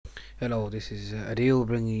Hello, this is Adil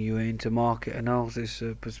bringing you into market analysis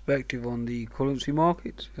perspective on the currency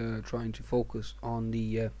market, trying to focus on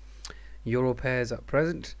the euro pairs at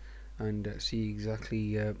present and see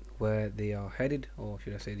exactly where they are headed, or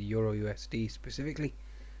should I say the euro USD specifically,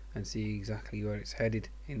 and see exactly where it's headed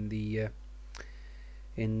in the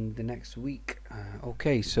next week.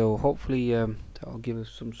 Okay, so hopefully that'll give us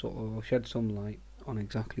some sort of shed some light on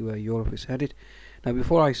exactly where Europe is headed. Now,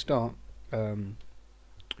 before I start,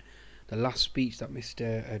 the last speech that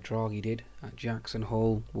Mr. Draghi did at Jackson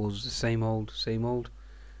Hole was the same old,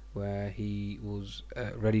 where he was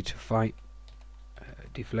ready to fight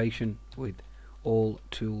deflation with all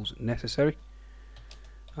tools necessary,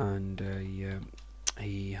 and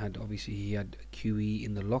he had QE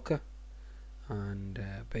in the locker, and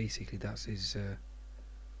basically that's his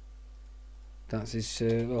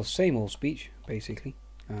well, same old speech basically.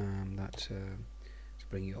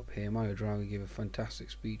 To bring it up here, Mario Draghi gave a fantastic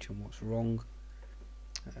speech on what's wrong.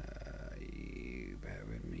 Bear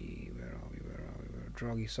with me. Where are we?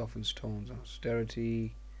 Draghi softens tones on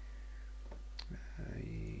austerity.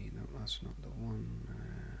 No, that's not the one.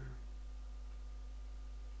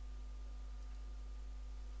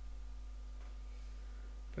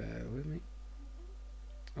 Bear with me.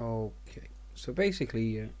 Okay, so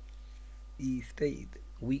basically he stated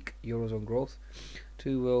weak Eurozone growth.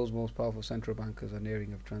 Two world's most powerful central bankers are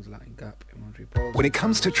nearing a transatlantic gap in monetary policy. When it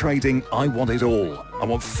comes to trading, I want it all. I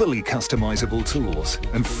want fully customizable tools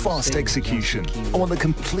and fast execution. I want the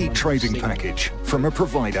complete trading package from a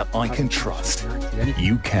provider I can trust.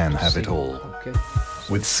 You can have it all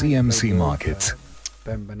with CMC Markets.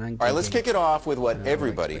 All right, let's kick it off with what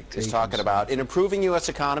everybody is talking about. An improving U.S.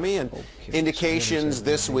 economy and indications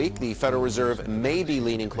this week the Federal Reserve may be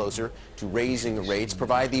leaning closer to raising rates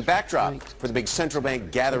provide the backdrop for the big central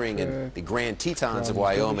bank gathering in the Grand Tetons of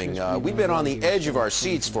Wyoming. We've been on the edge of our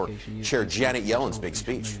seats for Chair Janet Yellen's big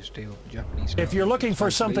speech. If you're looking for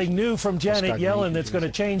something new from Janet Yellen that's going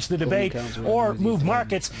to change the debate or move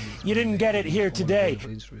markets, you didn't get it here today.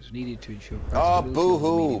 Oh,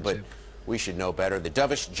 boo-hoo, but we should know better. The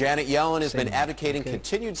dovish Janet Yellen has been advocating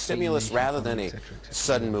continued stimulus rather than a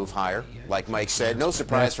sudden move higher. Like Mike said, no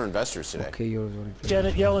surprise for investors today.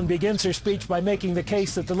 Janet Yellen begins her speech by making the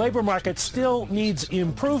case that the labor market still needs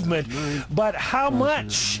improvement, but how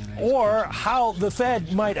much or how the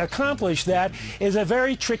Fed might accomplish that is a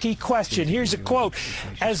very tricky question. Here's a quote: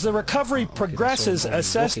 "As the recovery progresses,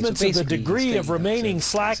 assessments of the degree of remaining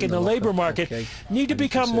slack in the labor market need to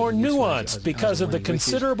become more nuanced because of the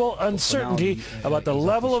considerable uncertainty about the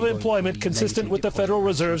level of employment consistent with the Federal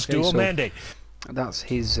Reserve's dual mandate." That's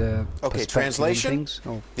his okay, translation.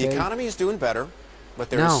 The economy is doing better, but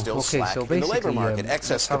there is still slack in the labor market,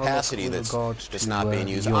 excess capacity that's not being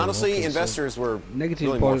used. Honestly, investors were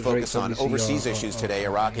really more focused on overseas issues today,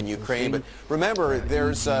 Iraq and Ukraine. But remember,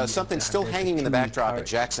 there's something still hanging in the backdrop at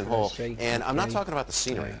Jackson Hole, and I'm not talking about the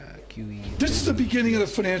scenery. This is the beginning of the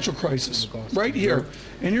financial crisis, right here.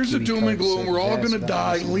 And here's the doom and gloom. We're all going to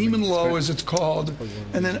die, Lehman low as it's called,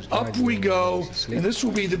 and then up we go, and this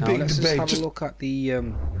will be the big debate. Let's have a look at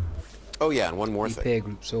the oh yeah, and one more the thing. pair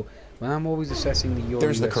group. So when I'm always assessing the euro,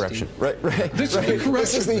 there's the correction. Right. This is the correction.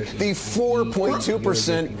 This is the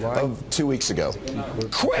 4.2% of 2 weeks ago.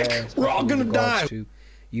 Quick, we're all going to die.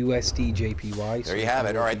 USD JPY. There you have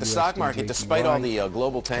it. All right, the stock market, despite all the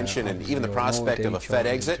global tension and even the prospect of a Fed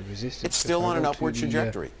exit, it's still on an upward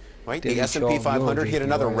trajectory. Right? The S&P 500 hit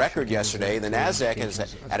another record yesterday. The Nasdaq is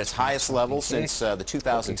at its highest level since the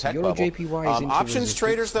 2000 tech bubble. Options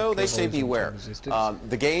traders, though, they say beware.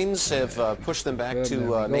 The gains have pushed them back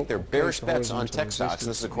to make their bearish bets on tech stocks.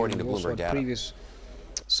 This is according to Bloomberg data. Previous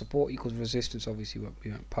support equals resistance. Obviously,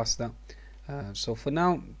 we went past that. So for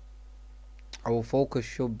now, our focus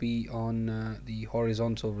should be on the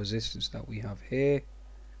horizontal resistance that we have here.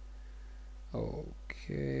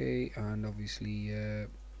 Okay, and obviously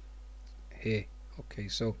here. Okay,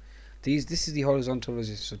 so this is the horizontal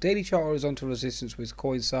resistance. So daily chart horizontal resistance, which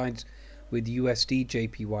coincides with USD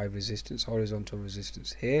JPY resistance, horizontal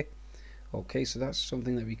resistance here. Okay, so that's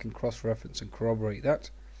something that we can cross-reference and corroborate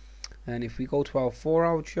that. And if we go to our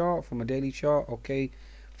 4-hour chart from a daily chart, okay,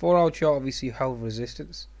 4-hour chart obviously held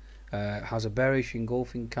resistance. Has a bearish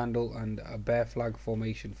engulfing candle and a bear flag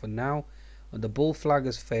formation for now. And the bull flag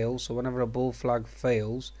has failed, so whenever a bull flag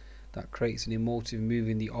fails, that creates an emotive move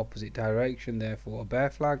in the opposite direction, therefore a bear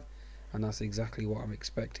flag, and that's exactly what I'm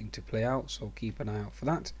expecting to play out, so keep an eye out for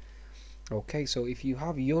that. Okay, so if you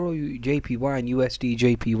have Euro JPY and USD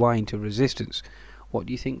JPY into resistance, what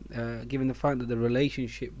do you think, given the fact that the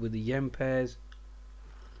relationship with the yen pairs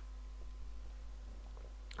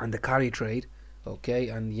and the carry trade Okay,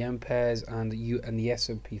 and the yen pairs and the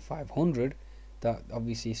S&P 500, that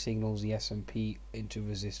obviously signals the S&P into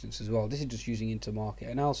resistance as well. This is just using intermarket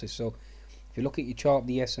analysis. So if you look at your chart of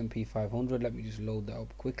the S&P 500, let me just load that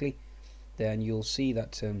up quickly, then you'll see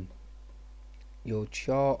that your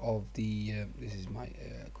chart of the this is my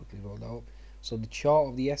quickly roll that up. So the chart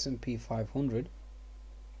of the S&P 500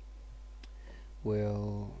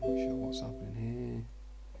 will show what's happening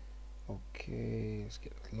here. Okay, let's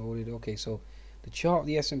get it loaded. Okay, so the chart of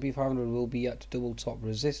the S&P 500 will be at double top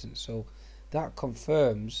resistance. So that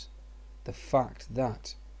confirms the fact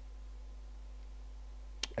that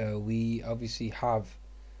we obviously have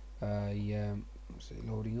what's it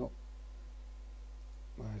loading up?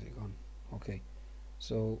 Where has it gone? Okay,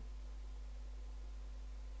 so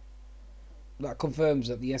that confirms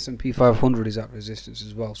that the S&P 500 is at resistance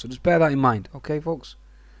as well. So just bear that in mind, okay, folks?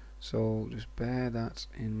 So just bear that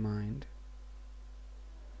in mind.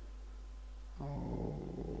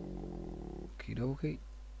 Okie dokie.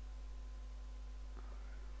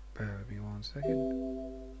 Bear with me 1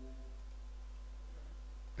 second.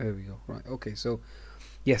 There we go. Right. Okay. So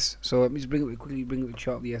yes. So let me just quickly bring up the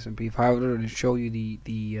chart of the S&P 500 and show you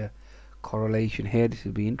the correlation here. This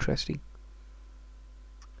will be interesting.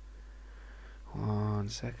 1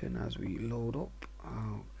 second as we load up.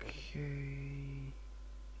 Okay.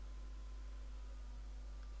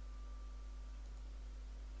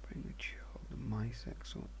 Bring the chart of the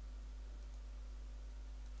MySex up.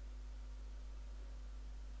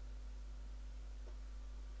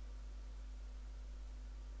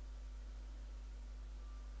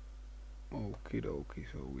 Okie dokie,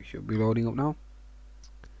 so we should be loading up now.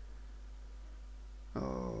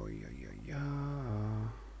 Oh yeah.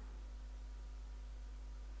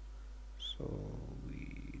 So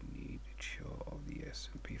we need the chart of the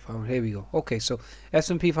S&P 500. Here we go. Okay, so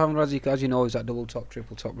S&P 500 as you know is at double top,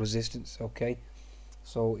 triple top resistance. Okay,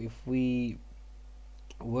 so if we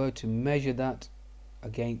were to measure that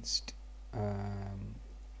against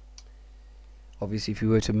obviously if we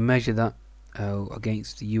were to measure that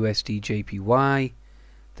against the USD JPY,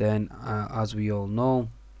 then as we all know,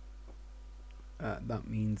 that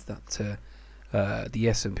means that the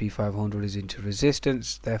S&P 500 is into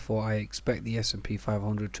resistance. Therefore I expect the S&P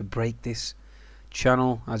 500 to break this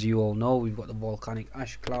channel. As you all know, we've got the volcanic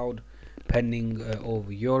ash cloud pending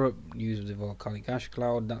over Europe. News of the volcanic ash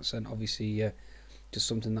cloud, that's obviously just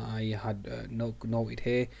something that I had noted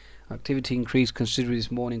here. Activity increased considerably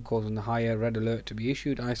this morning, causing the higher red alert to be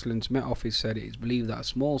issued. Iceland's Met Office said it is believed that a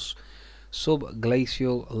small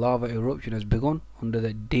subglacial lava eruption has begun under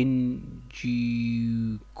the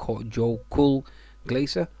Dingjökull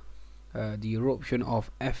glacier. The eruption of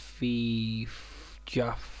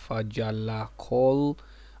Eyjafjallajökull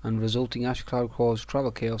and resulting ash cloud caused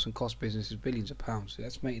travel chaos and cost businesses billions of pounds. So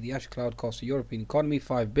estimated the ash cloud cost the European economy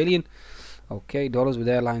 $5 billion. Okay, dollars, with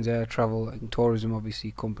airlines, air travel and tourism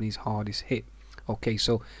obviously companies hardest hit. Okay,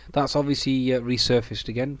 so that's obviously resurfaced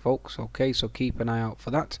again, folks. Okay, so keep an eye out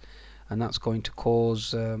for that, and that's going to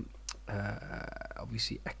cause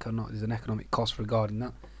obviously there's an economic cost regarding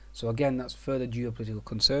that. So again, that's further geopolitical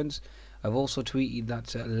concerns. I've also tweeted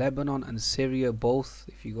that Lebanon and Syria both,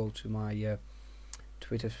 if you go to my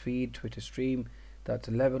Twitter stream,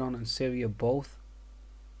 that Lebanon and Syria both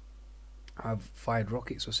have fired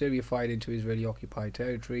rockets. So Syria fired into Israeli occupied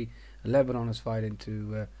territory, Lebanon has fired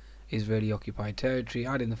into Israeli occupied territory,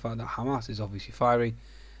 adding the fact that Hamas is obviously firing.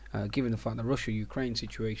 Given the fact that Russia-Ukraine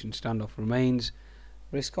situation standoff remains,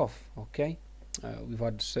 risk off. Okay, we've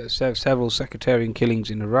had several sectarian killings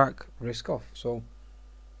in Iraq, risk off. So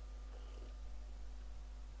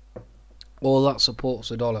all that supports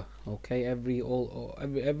the dollar. Okay, every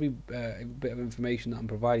bit of information that I'm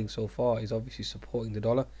providing so far is obviously supporting the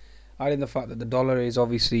dollar. Adding the fact that the dollar is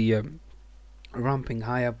obviously ramping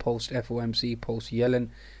higher post FOMC, post Yellen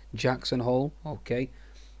Jackson hole. Okay,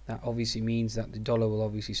 that obviously means that the dollar will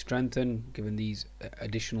obviously strengthen given these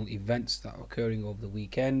additional events that are occurring over the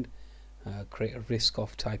weekend, create a risk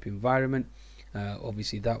off type environment.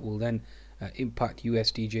 Obviously that will then impact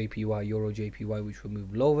USD JPY, Euro JPY, which will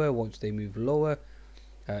move lower. Once they move lower,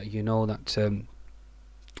 you know that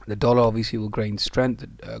the dollar obviously will gain strength,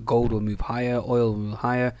 gold will move higher, oil will move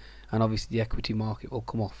higher, and obviously the equity market will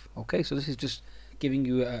come off. Okay, so this is just giving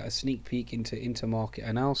you a sneak peek into market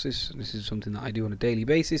analysis. This is something that I do on a daily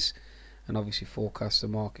basis, and obviously forecast the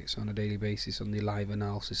markets on a daily basis on the live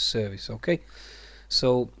analysis service. Okay,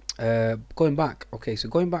 so going back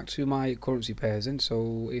to my currency pairs, and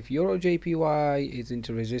so if Euro JPY is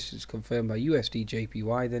into resistance confirmed by USD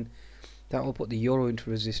JPY, then that will put the euro into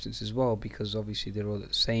resistance as well, because obviously they're all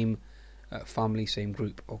the same family, same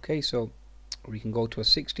group. Okay, so we can go to a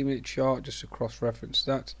 60-minute chart just to cross-reference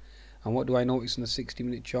that. And what do I notice in the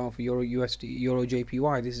 60-minute chart for Euro USD, Euro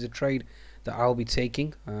JPY? This is a trade that I'll be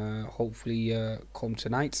taking, hopefully come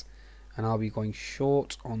tonight, and I'll be going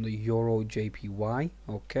short on the Euro JPY.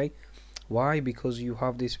 Okay, why? Because you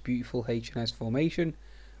have this beautiful H&S formation,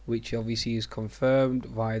 which obviously is confirmed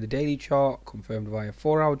via the daily chart, confirmed via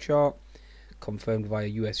 4-hour chart, confirmed via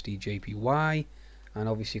USD JPY, and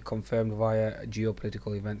obviously confirmed via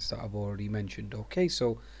geopolitical events that I've already mentioned. Okay,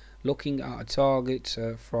 so looking at a target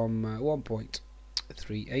from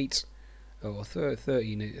 1.38 or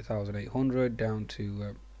 13,800 down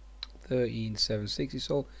to 13,760,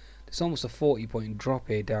 so there's almost a 40-point drop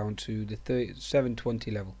here down to the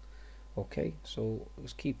 720 level. Okay, so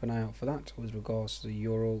let's keep an eye out for that with regards to the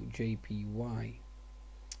Euro JPY.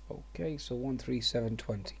 Okay, so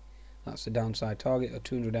 13720, that's the downside target, a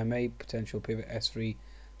 200 MA potential pivot S3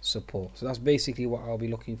 support. So that's basically what I'll be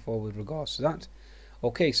looking for with regards to that.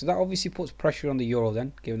 Okay, so that obviously puts pressure on the euro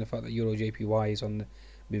then, given the fact that Euro JPY is on the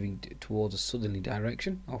moving towards a southerly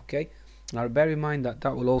direction. Okay, now bear in mind that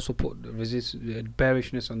that will also put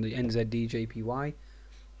bearishness on the NZD JPY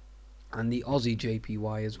and the Aussie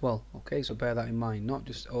JPY as well. Okay, so bear that in mind, not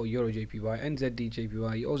just Euro JPY, NZD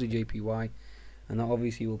JPY, Aussie JPY, and that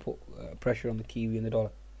obviously will put pressure on the Kiwi and the dollar.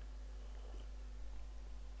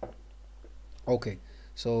 Okay,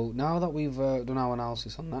 so now that we've done our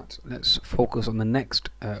analysis on that, let's focus on the next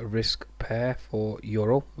risk pair for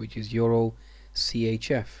euro, which is Euro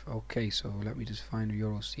CHF. Okay, so let me just find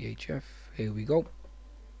Euro CHF. Here we go.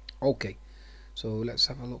 Okay, so let's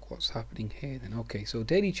have a look what's happening here then. Okay, so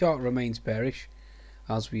daily chart remains bearish,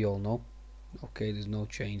 as we all know. Okay, there's no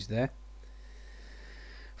change there.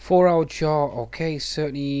 4-hour chart, okay,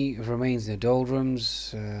 certainly remains in the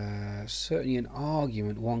doldrums. Certainly an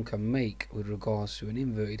argument one can make with regards to an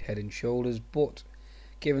inverted head and shoulders, but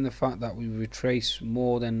given the fact that we retrace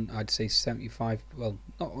more than, I'd say, 75, well,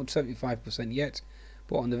 not on 75% yet,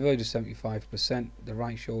 but on the verge of 75%, the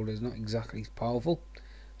right shoulder is not exactly powerful,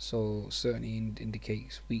 so certainly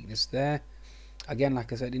indicates weakness there. Again,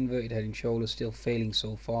 like I said, inverted head and shoulders still failing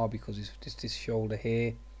so far because it's just this shoulder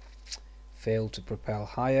here failed to propel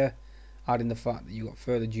higher, adding the fact that you got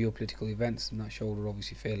further geopolitical events and that shoulder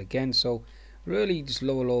obviously fail again. So really just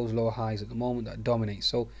lower lows, lower highs at the moment that dominate.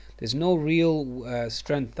 So there's no real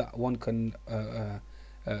strength that one can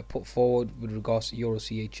put forward with regards to Euro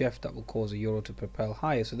CHF that will cause the euro to propel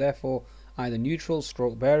higher. So therefore either neutral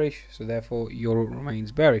stroke bearish, so therefore euro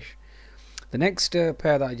remains bearish. The next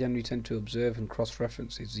pair that I generally tend to observe and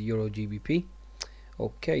cross-reference is the Euro GBP.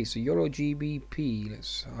 Okay, so Euro GBP,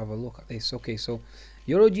 let's have a look at this. Okay, so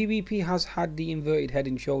Euro GBP has had the inverted head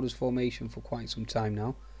and shoulders formation for quite some time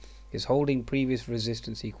now. It's holding previous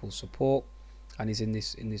resistance equals support and is in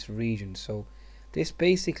this region. So this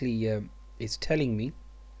basically is telling me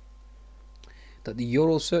that the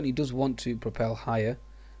euro certainly does want to propel higher,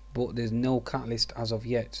 but there's no catalyst as of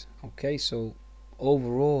yet. Okay, so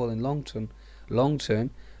overall and long term,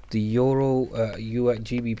 the Euro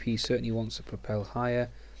GBP certainly wants to propel higher,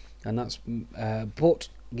 and that's but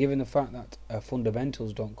given the fact that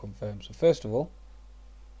fundamentals don't confirm. So first of all,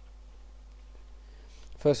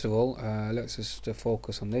 let's just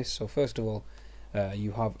focus on this. So first of all,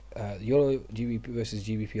 you have Euro GBP versus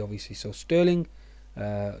GBP, obviously. So sterling,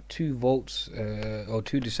 2 votes or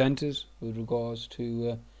 2 dissenters with regards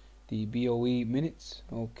to the BOE minutes.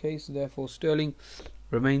 Okay, so therefore sterling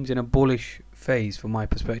remains in a bullish phase from my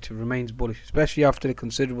perspective, remains bullish, especially after the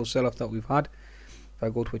considerable sell-off that we've had. If I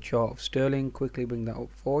go to a chart of sterling, quickly bring that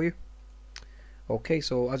up for you. Okay,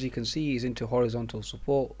 so as you can see, he's into horizontal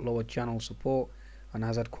support, lower channel support, and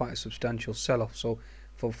has had quite a substantial sell-off. So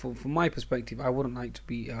from my perspective, I wouldn't like to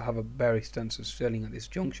be have a bearish stance of sterling at this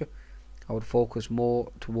juncture. I would focus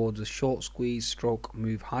more towards a short squeeze stroke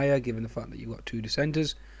move higher, given the fact that you've got 2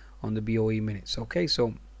 dissenters on the BOE minutes. Okay,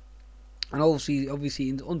 so and obviously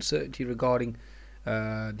in uncertainty regarding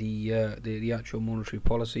the actual monetary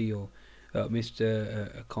policy or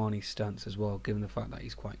Mr. Carney's stance as well, given the fact that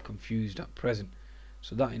he's quite confused at present.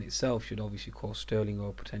 So that in itself should obviously cause sterling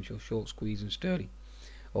or potential short squeeze in sterling.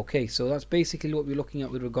 Okay, so that's basically what we're looking at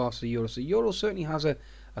with regards to the euro. So euro certainly has a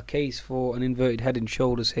case for an inverted head and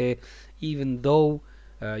shoulders here, even though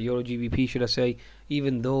Euro GBP, should I say,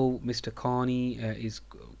 even though Mr. Carney is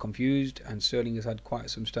confused and sterling has had quite a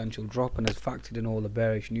substantial drop and has factored in all the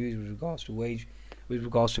bearish news with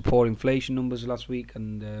regards to poor inflation numbers last week,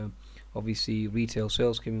 and obviously retail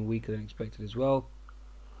sales came in weaker than expected as well.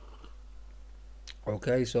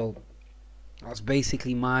 Okay, so that's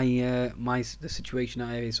basically the situation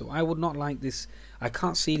I have. So I would not like this. I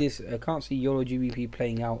can't see Euro GBP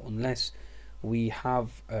playing out unless we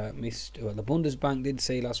have missed. Well, the Bundesbank did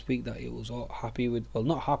say last week that it was happy with, well,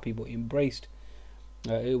 not happy, but embraced.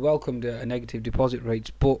 It welcomed negative deposit rates,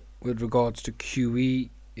 but with regards to QE,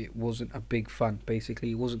 it wasn't a big fan.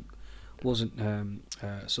 Basically, it wasn't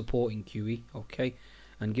supporting QE. Okay,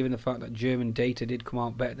 and given the fact that German data did come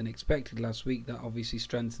out better than expected last week, that obviously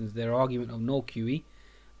strengthens their argument of no QE.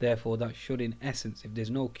 Therefore, that should, in essence, if there's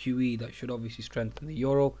no QE, that should obviously strengthen the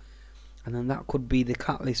euro, and then that could be the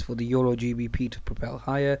catalyst for the euro GBP to propel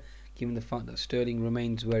higher, given the fact that sterling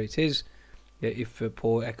remains where it is. If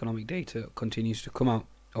poor economic data continues to come out,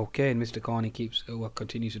 okay, and Mr. Carney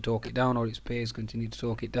continues to talk it down, or its peers continue to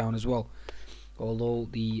talk it down as well. Although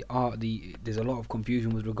there's a lot of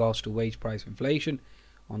confusion with regards to wage price inflation.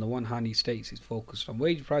 On the one hand, he states it's focused on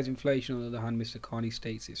wage price inflation. On the other hand, Mr. Carney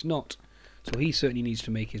states it's not. So he certainly needs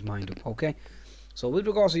to make his mind up. Okay. So with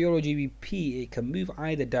regards to Euro GBP, it can move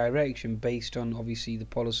either direction based on obviously the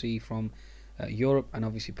policy from Europe and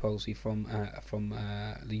obviously policy from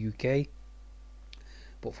the UK.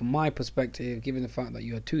 But from my perspective, given the fact that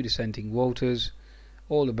you had two dissenting voters,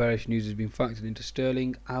 all the bearish news has been factored into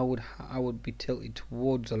sterling, I would be tilted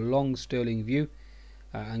towards a long sterling view.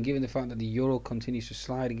 And given the fact that the euro continues to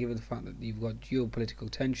slide, and given the fact that you've got geopolitical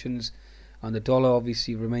tensions, and the dollar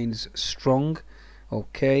obviously remains strong,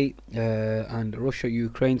 okay, and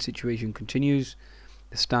Russia-Ukraine situation continues,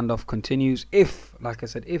 the standoff continues. If, like I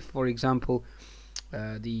said, if for example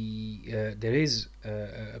there is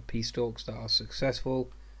peace talks that are successful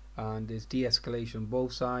and there's de-escalation on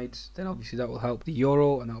both sides, then obviously that will help the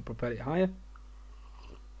euro and that will propel it higher.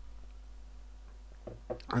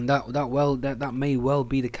 And that may well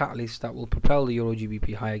be the catalyst that will propel the euro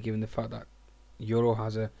GBP higher, given the fact that euro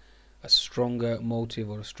has a stronger motive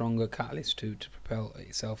or a stronger catalyst to propel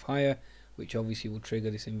itself higher, which obviously will trigger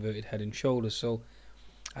this inverted head and shoulders. So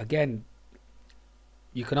again,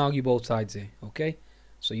 you can argue both sides here, okay?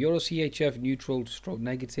 So Euro CHF neutral stroke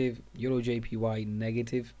negative, Euro JPY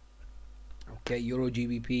negative, okay, Euro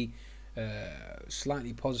GBP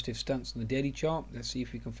slightly positive stance on the daily chart. Let's see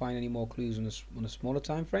if we can find any more clues on the smaller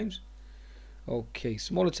time frames. Okay,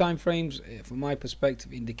 smaller time frames from my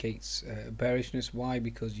perspective indicates bearishness. Why?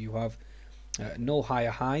 Because you have no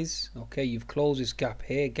higher highs. Okay, you've closed this gap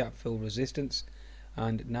here, gap fill resistance,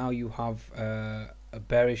 and now you have a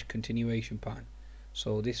bearish continuation pattern.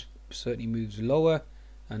 So this certainly moves lower,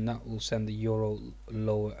 and that will send the euro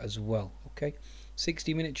lower as well. Okay,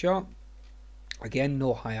 60-minute chart, again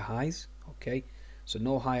no higher highs. Okay, so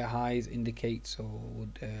no higher highs indicates, or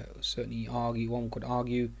would certainly argue, one could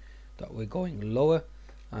argue that we're going lower,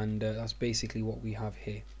 and that's basically what we have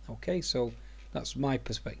here. Okay, so that's my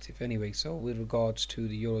perspective anyway. So with regards to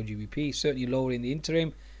the euro GBP, certainly lower in the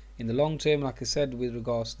interim. In the long term, like I said, with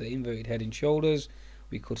regards to the inverted head and shoulders,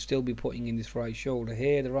 we could still be putting in this right shoulder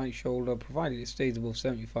here. The right shoulder, provided it stays above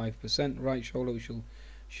 75%, right shoulder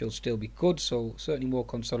shall still be good. So certainly more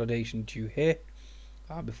consolidation due here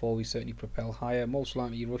before we certainly propel higher. Most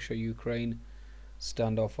likely Russia-Ukraine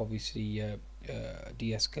standoff, obviously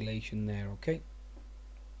de-escalation there. Okay,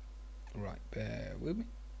 right, bear with me.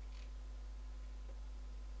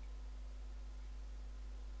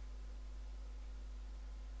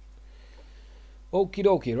 Okie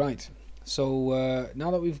dokie, right. So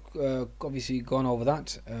now that we've obviously gone over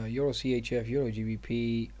that, Euro CHF, Euro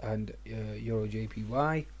GBP, and Euro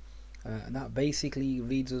JPY, and that basically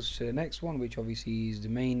leads us to the next one, which obviously is the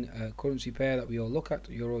main currency pair that we all look at,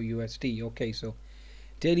 Euro USD. Okay, so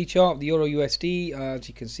daily chart of the Euro USD, as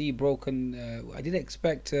you can see, broken. I did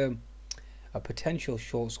expect a potential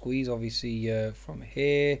short squeeze, obviously from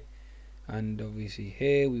here. And obviously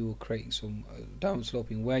here we were creating some down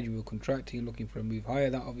sloping wedge, we were contracting and looking for a move higher.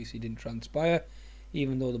 That obviously didn't transpire,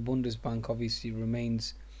 even though the Bundesbank obviously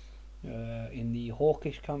remains in the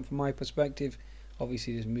hawkish camp from my perspective.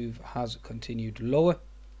 Obviously this move has continued lower.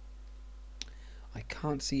 I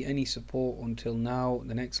can't see any support until now.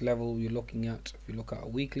 The next level you're looking at, if you look at a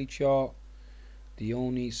weekly chart, the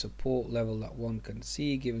only support level that one can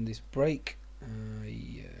see given this break,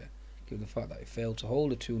 given the fact that it failed to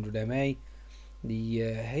hold a 200 MA, the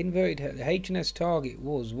inverted HNS target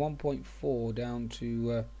was 1.4 down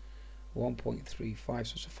to 1.35, so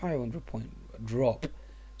it's a 500 point drop.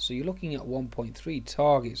 So you're looking at 1.3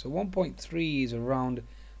 target. So 1.3 is around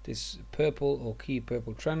this purple or key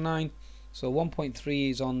purple trend line. So 1.3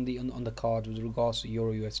 is on the card with regards to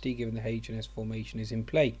Euro USD, given the HNS formation is in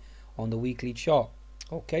play on the weekly chart.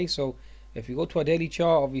 Okay, so if you go to our daily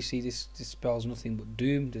chart, obviously this spells nothing but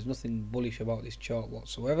doom. There's nothing bullish about this chart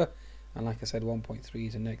whatsoever. And like I said, 1.3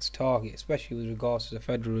 is the next target, especially with regards to the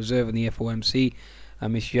Federal Reserve and the FOMC,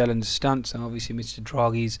 and Ms. Yellen's stance, and obviously Mr.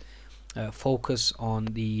 Draghi's focus on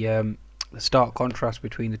the stark contrast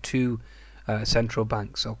between the two central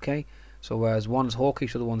banks. Okay, so whereas one's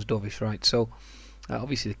hawkish, the other one's dovish, right? So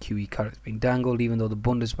obviously the QE carrot's been dangled, even though the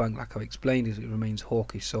Bundesbank, like I've explained, it remains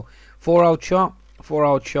hawkish. So 4-hour chart,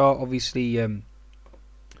 obviously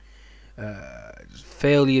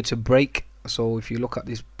failure to break. So if you look at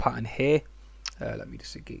this pattern here, let me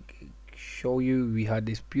just show you. We had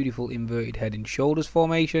this beautiful inverted head and shoulders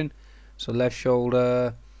formation. So left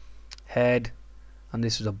shoulder, head, and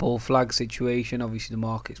this is a bull flag situation. Obviously the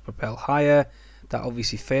market's propelled higher. That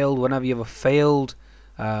obviously failed. Whenever you have a failed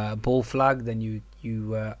bull flag, then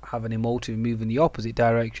you have an emotive move in the opposite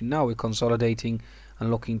direction. Now we're consolidating and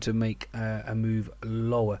looking to make a move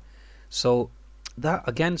lower. So that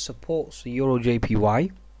again supports the Euro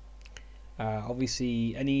JPY.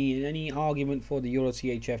 Obviously any argument for the Euro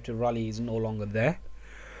CHF to rally is no longer there.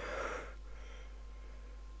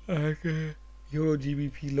 Euro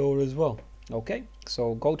GBP lower as well. Okay,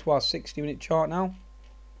 so go to our 60-minute chart now.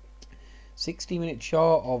 60-minute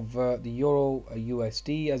chart of the Euro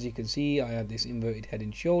USD. As you can see, I had this inverted head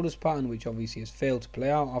and shoulders pattern, which obviously has failed to play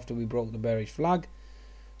out after we broke the bearish flag.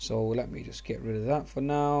 So let me just get rid of that for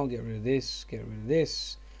now. Get rid of this, get rid of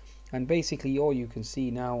this. And basically all you can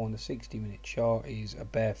see now on the 60-minute chart is a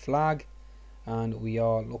bear flag, and we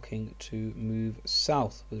are looking to move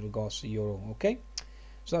south with regards to Euro. Okay,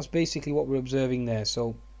 so that's basically what we're observing there.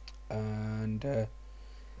 So, and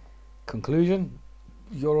conclusion,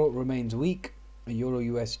 Euro remains weak. A Euro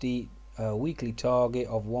USD weekly target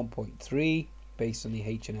of 1.3 based on the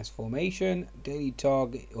HNS formation. Daily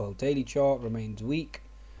target, well, daily chart remains weak.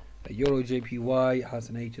 Euro JPY has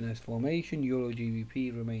an HNS formation. Euro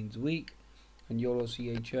GBP remains weak, and Euro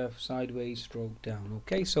CHF sideways stroke down.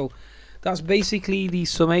 Okay, so that's basically the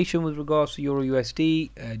summation with regards to Euro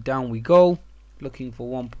USD. Down we go, looking for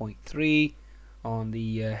 1.3 on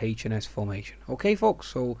the HNS formation. Okay, folks,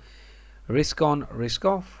 so risk on, risk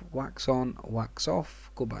off, wax on, wax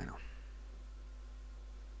off. Goodbye now.